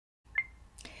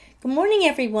Good morning,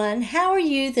 everyone. How are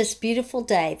you this beautiful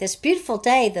day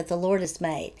that the Lord has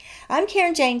made? I'm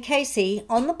Karen Jane Casey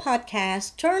on the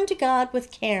podcast Turn to God with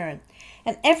Carin.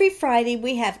 And every Friday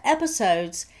we have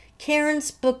episodes, Carin's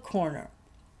Book Corner.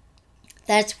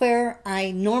 That's where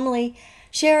I normally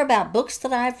share about books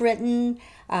that I've written,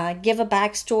 give a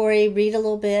backstory, read a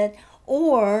little bit,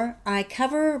 or I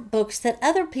cover books that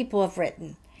other people have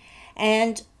written.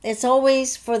 And it's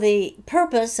always for the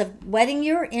purpose of whetting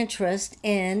your interest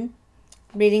in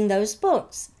reading those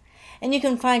books. And you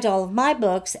can find all of my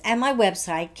books at my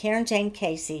website,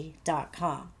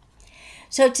 KarenJaneCasey.com.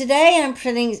 So today I'm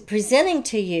presenting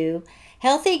to you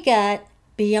Healthy Gut,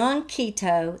 Beyond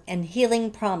Keto, and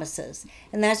Healing Promises.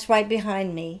 And that's right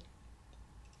behind me.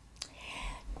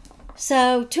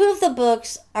 So two of the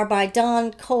books are by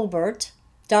Dr.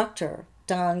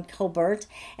 Don Colbert,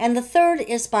 and the third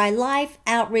is by Life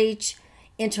Outreach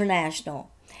International.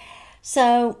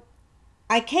 So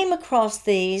I came across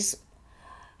these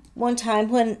one time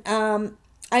when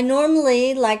I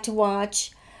normally like to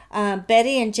watch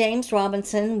Betty and James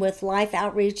Robison with Life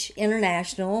Outreach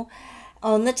International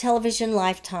on the television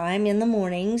Lifetime in the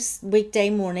mornings, weekday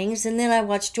mornings, and then I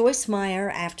watch Joyce Meyer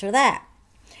after that.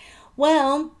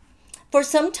 Well, for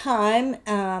some time,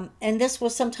 and this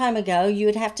was some time ago, you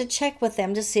would have to check with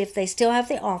them to see if they still have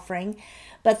the offering.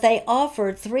 But they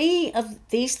offered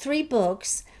these three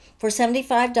books for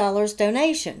 $75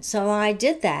 donation. So I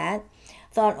did that.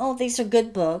 Thought, oh, these are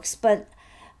good books. But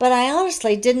I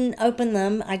honestly didn't open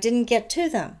them. I didn't get to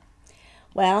them.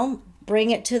 Well, bring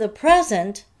it to the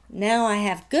present. Now I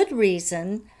have good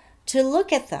reason to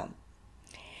look at them.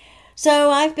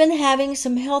 So I've been having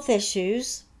some health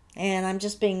issues, and I'm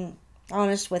just being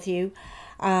honest with you.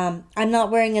 I'm not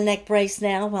wearing a neck brace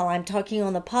now while I'm talking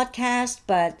on the podcast,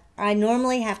 but I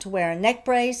normally have to wear a neck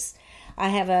brace. I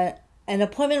have an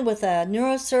appointment with a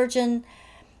neurosurgeon,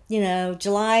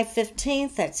 July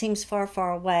 15th. That seems far,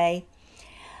 far away.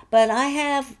 But I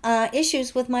have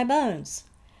issues with my bones.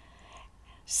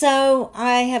 So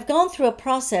I have gone through a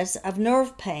process of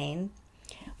nerve pain,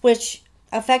 which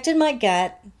affected my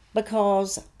gut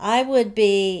because I would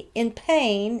be in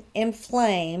pain,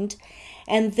 inflamed,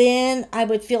 and then I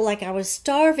would feel like I was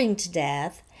starving to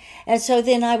death. And so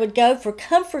then I would go for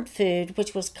comfort food,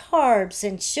 which was carbs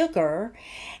and sugar,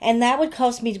 and that would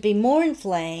cause me to be more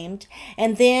inflamed.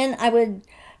 And then I would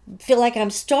feel like I'm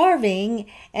starving,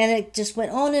 and it just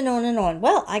went on and on and on.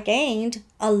 Well, I gained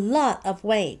a lot of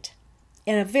weight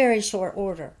in a very short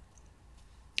order.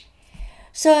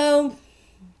 So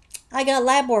I got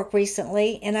lab work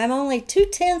recently, and I'm only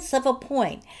 0.2 of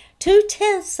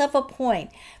a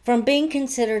point from being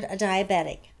considered a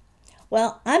diabetic.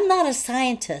 Well, I'm not a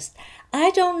scientist. I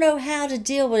don't know how to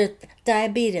deal with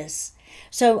diabetes.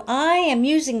 So I am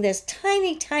using this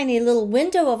tiny, tiny little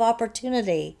window of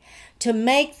opportunity to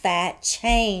make that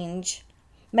change,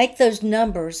 make those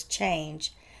numbers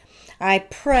change. I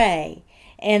pray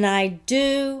and I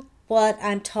do what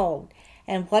I'm told.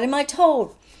 And what am I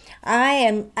told?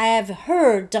 I have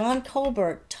heard Don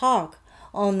Colbert talk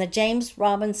on the James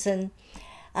Robison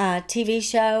TV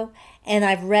show, and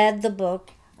I've read the book.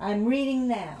 I'm reading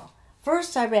now.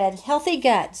 First, I read Healthy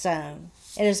Gut Zone.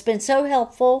 It has been so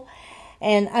helpful,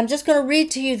 and I'm just going to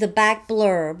read to you the back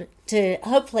blurb to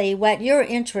hopefully whet your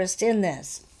interest in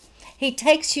this. He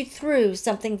takes you through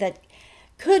something that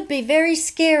could be very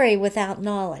scary without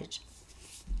knowledge.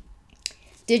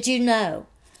 Did you know?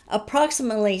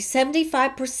 Approximately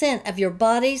 75% of your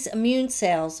body's immune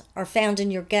cells are found in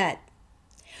your gut.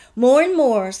 More and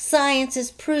more, science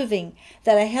is proving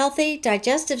that a healthy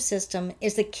digestive system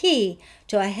is the key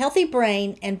to a healthy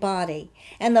brain and body,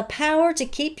 and the power to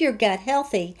keep your gut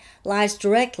healthy lies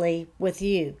directly with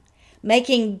you.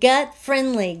 Making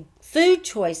gut-friendly food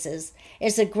choices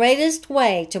is the greatest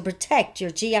way to protect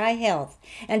your GI health,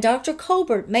 and Dr.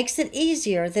 Colbert makes it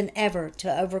easier than ever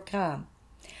to overcome.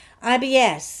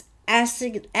 IBS,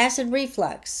 acid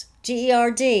reflux,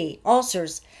 GERD,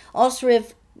 ulcers,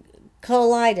 ulcerative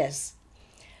colitis,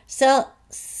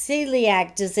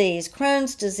 celiac disease,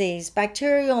 Crohn's disease,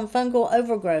 bacterial and fungal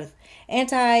overgrowth,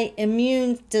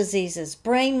 autoimmune diseases,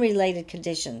 brain-related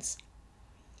conditions,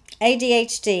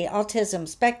 ADHD, autism,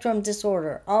 spectrum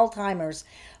disorder, Alzheimer's,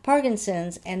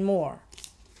 Parkinson's, and more.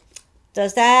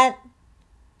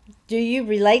 Do you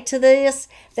relate to this?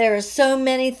 There are so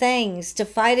many things to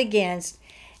fight against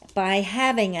by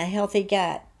having a healthy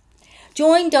gut.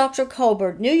 Join Dr.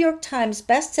 Colbert, New York Times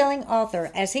bestselling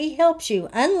author, as he helps you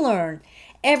unlearn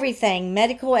everything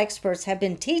medical experts have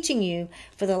been teaching you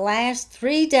for the last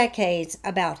 3 decades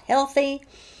about healthy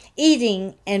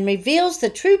eating and reveals the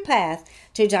true path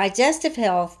to digestive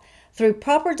health through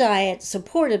proper diet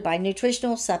supported by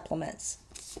nutritional supplements.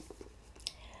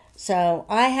 So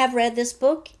I have read this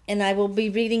book and I will be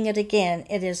reading it again.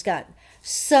 It has got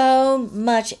so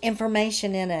much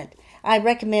information in it. I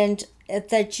recommend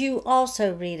that you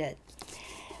also read it.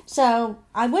 So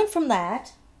I went from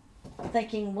that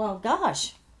thinking, well,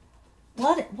 gosh,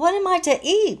 what am I to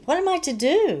eat? What am I to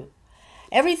do?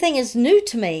 Everything is new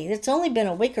to me. It's only been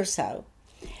a week or so.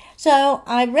 So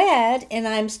I read, and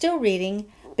I'm still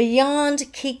reading,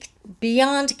 Beyond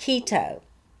Keto.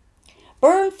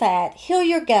 Burn fat, heal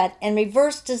your gut, and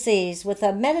reverse disease with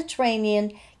a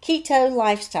Mediterranean keto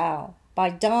lifestyle by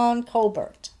Don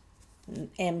Colbert,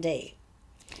 MD.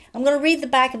 I'm going to read the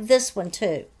back of this one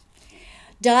too.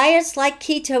 Diets like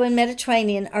keto and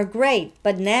Mediterranean are great,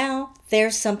 but now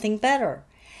there's something better.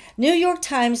 New York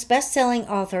Times bestselling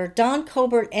author Don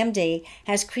Colbert, MD,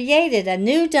 has created a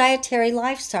new dietary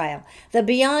lifestyle, the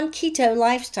Beyond Keto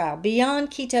lifestyle. Beyond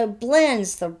Keto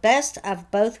blends the best of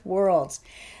both worlds,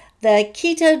 the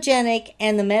ketogenic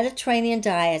and the Mediterranean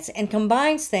diets, and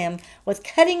combines them with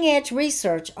cutting-edge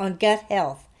research on gut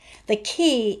health. The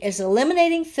key is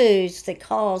eliminating foods that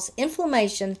cause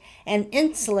inflammation and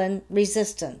insulin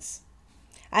resistance.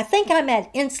 I think I'm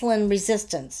at insulin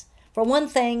resistance. For one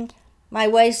thing, my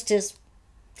waist is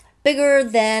bigger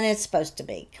than it's supposed to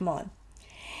be. Come on.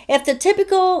 If the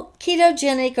typical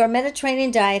ketogenic or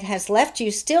Mediterranean diet has left you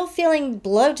still feeling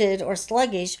bloated or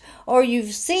sluggish, or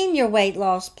you've seen your weight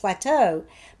loss plateau,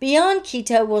 Beyond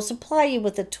Keto will supply you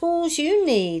with the tools you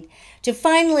need to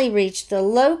finally reach the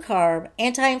low-carb,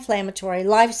 anti-inflammatory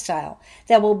lifestyle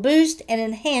that will boost and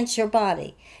enhance your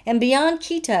body. And Beyond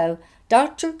Keto,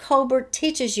 Dr. Colbert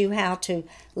teaches you how to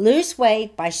lose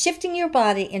weight by shifting your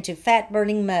body into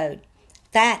fat-burning mode.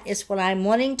 That is what I'm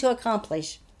wanting to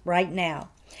accomplish right now.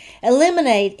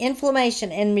 Eliminate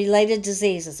inflammation and related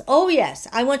diseases. Oh yes,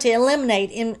 I want to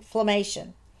eliminate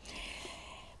inflammation.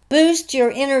 Boost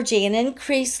your energy and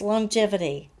increase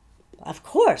longevity. Of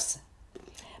course.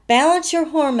 Balance your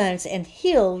hormones and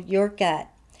heal your gut.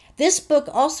 This book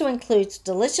also includes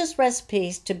delicious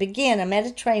recipes to begin a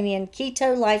Mediterranean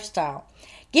keto lifestyle.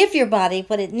 Give your body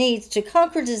what it needs to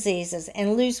conquer diseases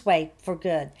and lose weight for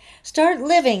good. Start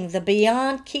living the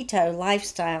Beyond Keto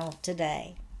lifestyle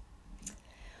today.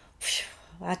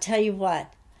 I tell you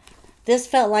what, this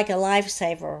felt like a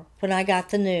lifesaver when I got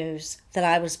the news that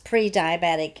I was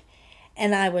pre-diabetic,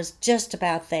 and I was just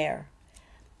about there.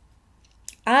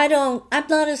 I'm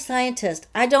not a scientist.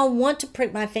 I don't want to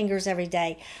prick my fingers every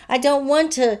day. I don't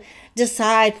want to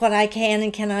decide what I can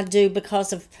and cannot do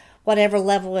because of whatever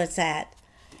level it's at.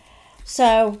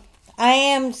 So I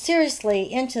am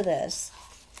seriously into this.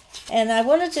 And I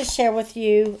wanted to share with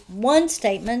you one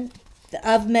statement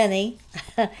of many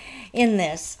in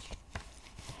this.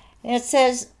 It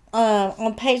says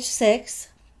on page 6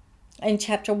 in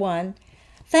chapter 1,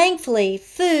 thankfully,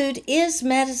 food is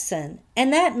medicine,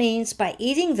 and that means by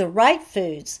eating the right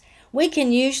foods, we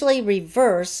can usually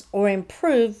reverse or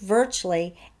improve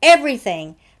virtually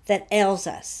everything that ails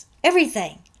us.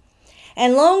 Everything.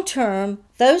 And long term,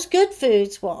 those good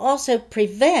foods will also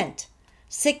prevent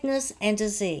sickness and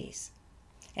disease.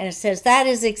 And it says that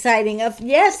is exciting.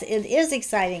 Yes, it is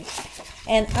exciting.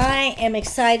 And I am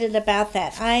excited about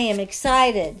that. I am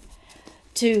excited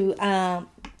to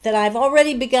that I've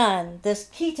already begun this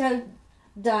keto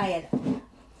diet.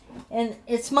 And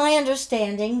it's my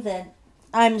understanding that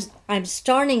I'm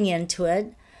starting into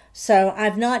it. So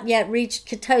I've not yet reached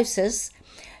ketosis.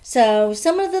 So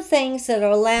some of the things that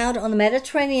are allowed on the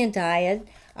Mediterranean diet,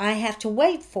 I have to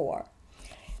wait for.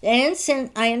 And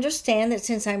since I understand that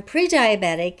since I'm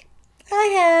pre-diabetic, I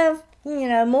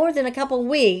have, more than a couple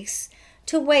weeks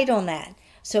to wait on that.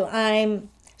 So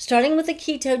I'm starting with the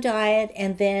keto diet,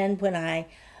 and then when I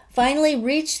finally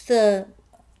reach the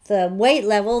weight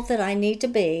level that I need to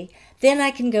be, then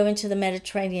I can go into the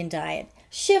Mediterranean diet.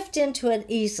 Shift into it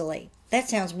easily. That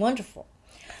sounds wonderful.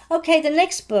 Okay, the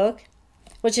next book,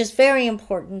 which is very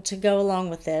important to go along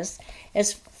with this,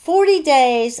 is 40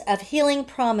 Days of Healing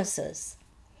Promises.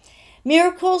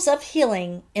 Miracles of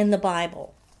Healing in the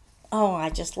Bible. Oh, I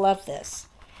just love this.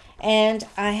 And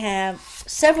I have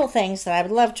several things that I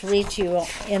would love to read to you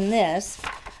in this.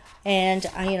 And,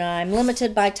 I'm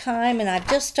limited by time, and I've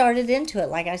just started into it.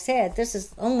 Like I said, this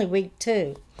is only week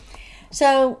 2.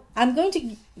 So I'm going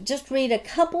to just read a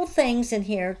couple things in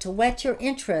here to whet your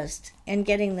interest in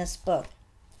getting this book.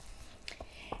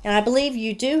 And I believe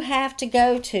you do have to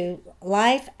go to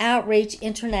Life Outreach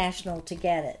International to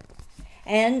get it.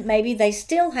 And maybe they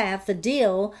still have the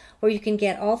deal where you can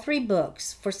get all 3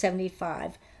 books for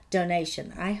 $75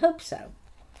 donation. I hope so.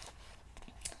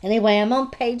 Anyway, I'm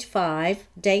on page 5,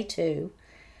 day 2.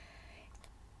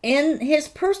 In his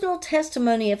personal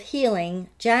testimony of healing,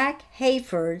 Jack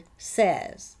Hayford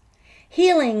says,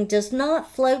 "Healing does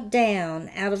not float down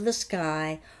out of the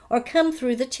sky or come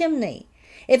through the chimney.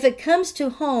 If it comes to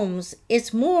homes,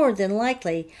 it's more than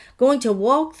likely going to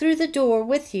walk through the door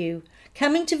with you,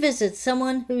 coming to visit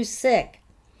someone who's sick.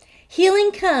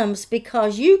 Healing comes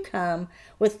because you come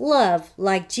with love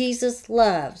like Jesus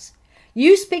loves.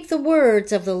 You speak the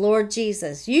words of the Lord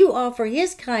Jesus. You offer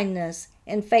his kindness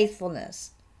and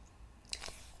faithfulness."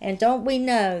 And don't we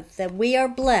know that we are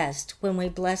blessed when we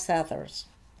bless others?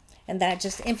 And that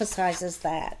just emphasizes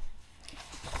that.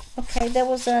 Okay, there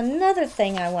was another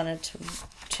thing I wanted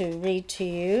to read to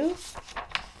you.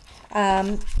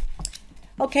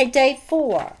 Okay, day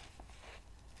 4.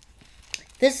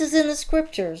 This is in the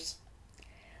scriptures.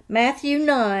 Matthew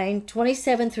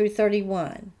 9:27 through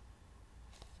 31.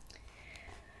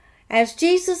 As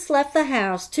Jesus left the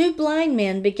house, 2 blind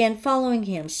men began following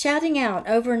him, shouting out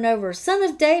over and over, "Son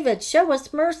of David, show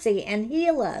us mercy and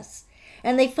heal us."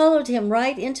 And they followed him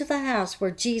right into the house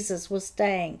where Jesus was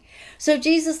staying. So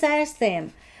Jesus asked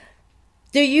them,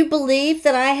 "Do you believe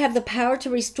that I have the power to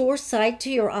restore sight to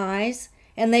your eyes?"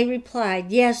 And they replied,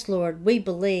 "Yes, Lord, we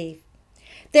believe."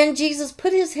 Then Jesus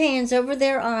put his hands over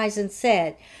their eyes and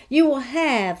said, "You will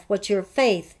have what your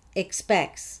faith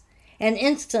expects." And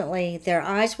instantly their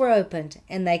eyes were opened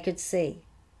and they could see.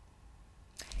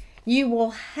 You will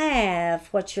have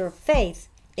what your faith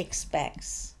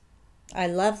expects. I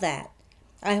love that.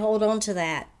 I hold on to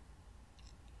that.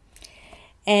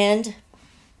 And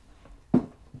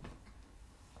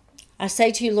I say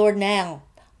to you, Lord, now,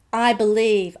 I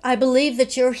believe. I believe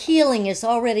that your healing is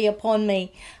already upon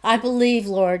me. I believe,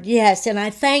 Lord, yes, and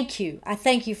I thank you. I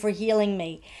thank you for healing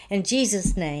me. In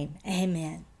Jesus' name,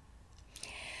 amen.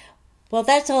 Well,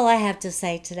 that's all I have to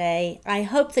say today. I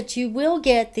hope that you will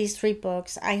get these 3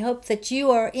 books. I hope that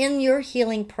you are in your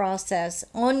healing process,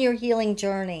 on your healing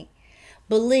journey.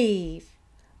 Believe,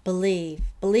 believe,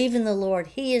 believe in the Lord.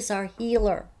 He is our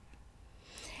healer.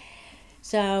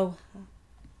 So,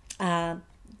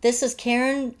 this is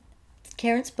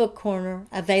Karen's Book Corner,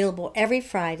 available every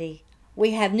Friday.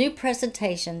 We have new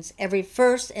presentations every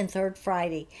first and third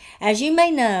Friday. As you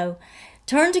may know,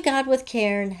 Turn to God with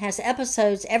Carin has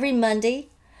episodes every Monday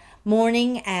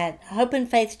morning at Hope and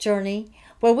Faith Journey,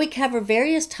 where we cover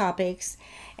various topics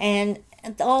and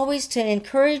always to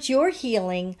encourage your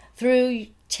healing through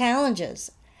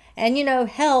challenges. And you know,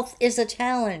 health is a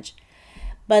challenge,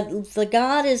 but the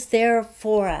God is there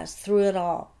for us through it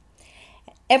all.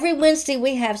 Every Wednesday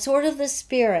we have Sword of the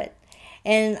Spirit,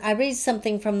 and I read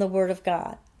something from the Word of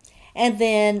God. And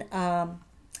then, and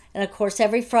of course,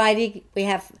 every Friday we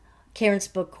have Karen's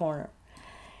Book Corner.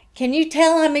 Can you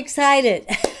tell I'm excited?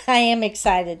 I am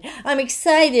excited. I'm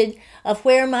excited of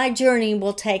where my journey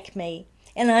will take me.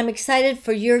 And I'm excited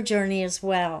for your journey as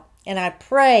well. And I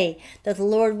pray that the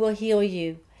Lord will heal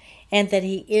you and that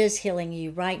he is healing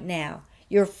you right now.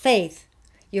 Your faith.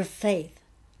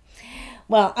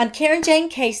 Well, I'm Carin Jane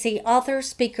Casey, author,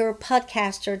 speaker,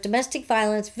 podcaster, domestic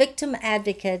violence victim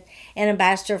advocate, and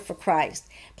ambassador for Christ.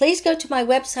 Please go to my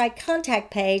website contact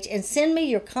page and send me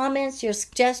your comments, your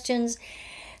suggestions.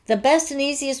 The best and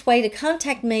easiest way to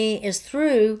contact me is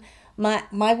through my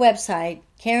website,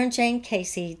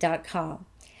 carinjanecasey.com.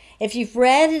 If you've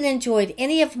read and enjoyed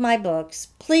any of my books,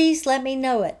 please let me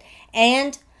know it.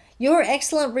 And your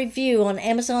excellent review on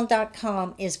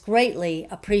Amazon.com is greatly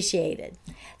appreciated.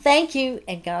 Thank you,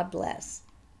 and God bless.